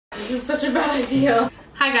This is such a bad idea.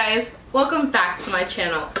 Hi guys, welcome back to my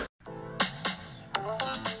channel.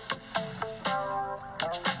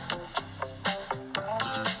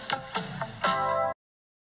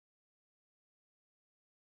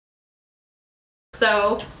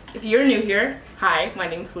 So, if you're new here, hi, my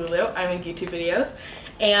name's Lulu. I make YouTube videos.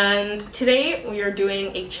 And today we are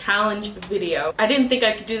doing a challenge video. I didn't think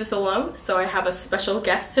I could do this alone, so I have a special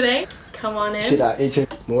guest today. Come on in. Should I eat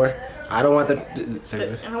it more? I don't want the...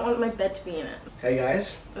 I don't want my bed to be in it. Hey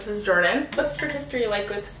guys. This is Jordan. What's your history like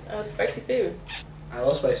with spicy food? I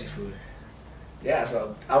love spicy food. Yeah,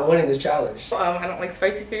 so I'm winning this challenge. I don't like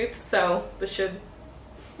spicy food, so this should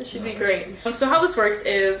be great. So how this works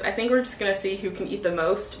is, I think we're just gonna see who can eat the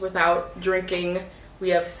most without drinking. We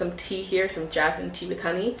have some tea here, some jasmine tea with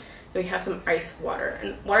honey. Then we have some ice water.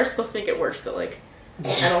 And water's supposed to make it worse, but like,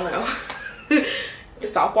 I don't know.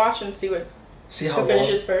 Stopwatch and see who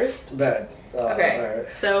finishes first. Bad. Okay, right.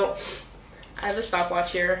 So I have a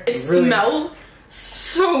stopwatch here. It smells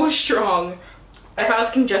so strong. If I was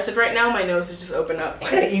congested right now, my nose would just open up. I'm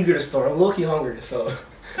kind of eager to start. I'm low-key hungry, so.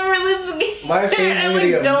 My face is I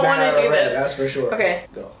really don't want to do this. That's for sure. Okay.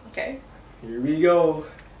 Go. Okay. Here we go.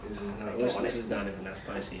 This is not even that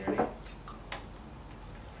spicy, right?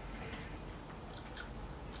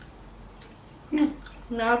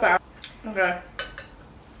 Not bad. Okay.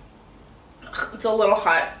 It's a little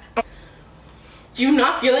hot. Do you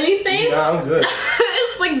not feel anything? No, I'm good.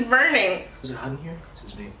 It's like burning. Is it hot in here?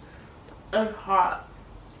 It's me. It's hot.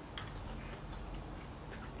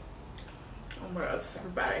 Oh my god, that's a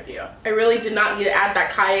bad idea. I really did not need to add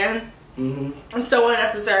that cayenne. It's so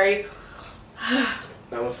unnecessary.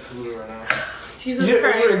 That one's for me right now. Jesus You're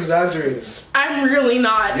Christ. over exaggerating. I'm really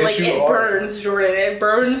not. Yes, like, it burns, Jordan. It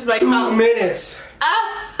burns my 2 minutes.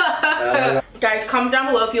 Guys, comment down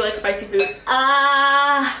below if you like spicy food.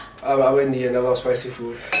 I'm in the end. I love spicy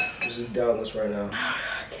food. This is down this right now.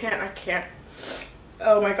 I can't.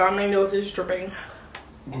 Oh my god, my nose is dripping.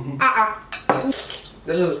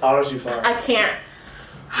 This is honestly fine. I can't.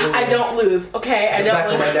 I don't lose, okay? I don't back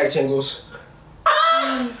lose. to my neck tingles.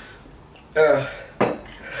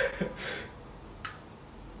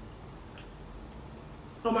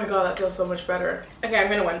 Oh my god, that feels so much better. Okay, I'm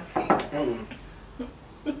gonna win.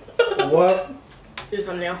 What? Do the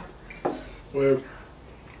thumbnail. Wait,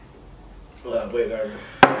 Gardner.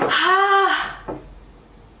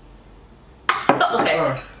 Okay.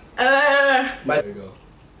 There we go.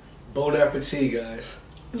 Bon appetit, guys.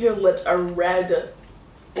 Your lips are red.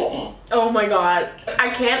 Oh my god. I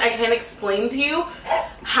can't explain to you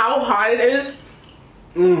how hot it is.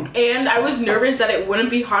 And I was nervous that it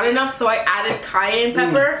wouldn't be hot enough, so I added cayenne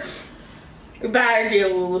pepper. Bad idea,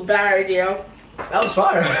 Lulu. Bad idea. That was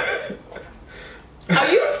fire. Are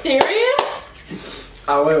you serious?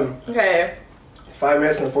 I win. Okay. 5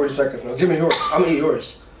 minutes and 40 seconds. Now give me yours. I'm gonna eat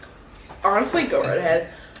yours. Honestly, go right ahead.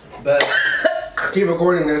 But keep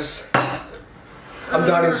recording this. I'm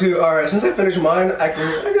dying too. Alright, since I finished mine, I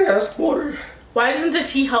can ask water. Why doesn't the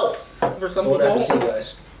tea help for some Bon people? appetit,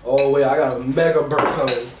 guys. Oh wait, I got a mega burp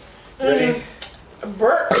coming. Ready?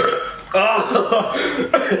 Burp. Oh.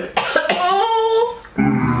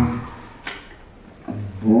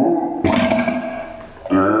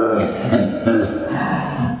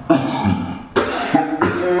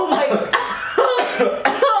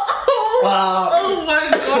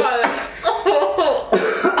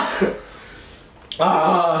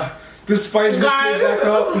 The spice just came back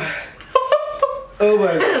up. Oh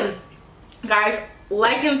my god. Guys,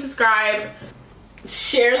 like and subscribe.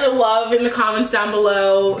 Share the love in the comments down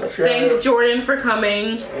below. Sure. Thank Jordan for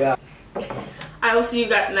coming. Yeah. I will see you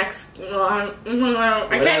guys next. I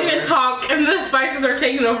can't even talk, and the spices are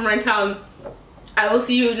taking over my tongue. I will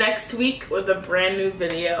see you next week with a brand new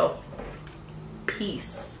video.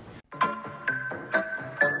 Peace.